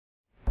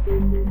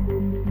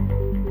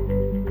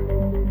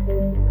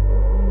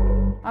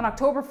On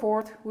October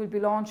 4th, we'll be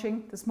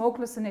launching the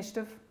Smokeless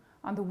Initiative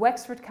on the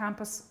Wexford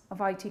campus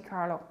of IT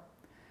Carlow.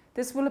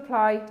 This will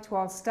apply to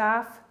all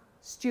staff,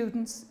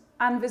 students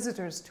and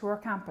visitors to our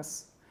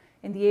campus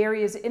in the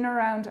areas in and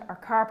around our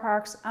car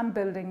parks and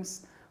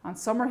buildings on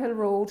Summerhill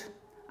Road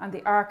and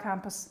the R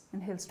campus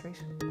in Hill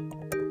Street.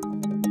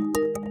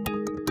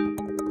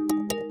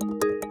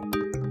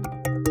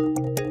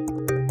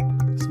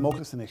 The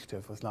Smokeless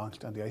Initiative was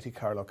launched on the IT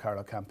Carlow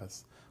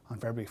campus on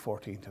February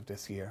 14th of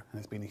this year and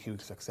has been a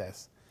huge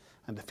success.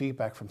 And the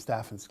feedback from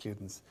staff and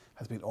students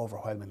has been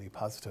overwhelmingly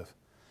positive.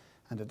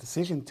 And the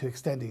decision to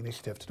extend the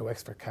initiative to the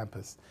Wexford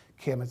campus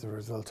came as a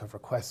result of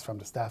requests from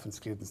the staff and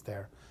students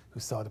there who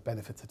saw the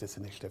benefits of this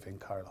initiative in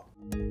Carlow.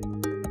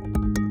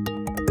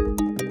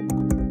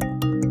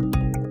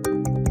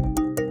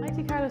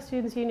 IT Carlow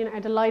Students' Union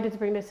are delighted to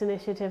bring this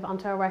initiative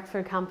onto our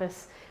Wexford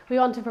campus. We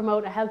want to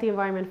promote a healthy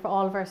environment for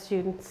all of our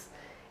students.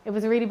 It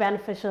was really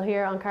beneficial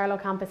here on Carlow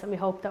campus and we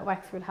hope that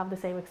Wexford will have the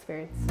same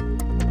experience.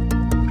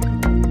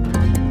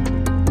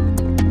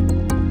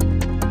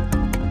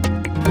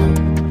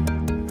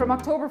 From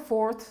October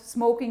 4th,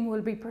 smoking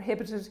will be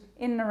prohibited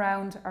in and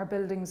around our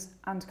buildings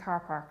and car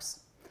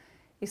parks.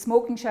 A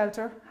smoking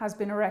shelter has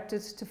been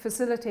erected to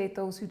facilitate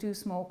those who do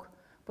smoke,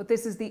 but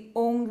this is the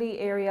only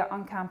area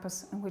on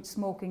campus in which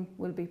smoking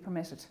will be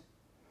permitted.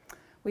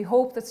 We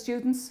hope that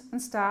students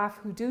and staff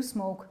who do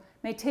smoke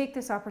may take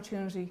this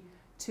opportunity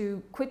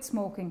to quit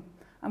smoking,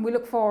 and we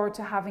look forward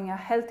to having a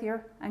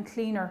healthier and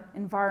cleaner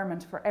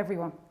environment for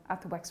everyone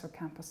at the Wexford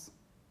campus.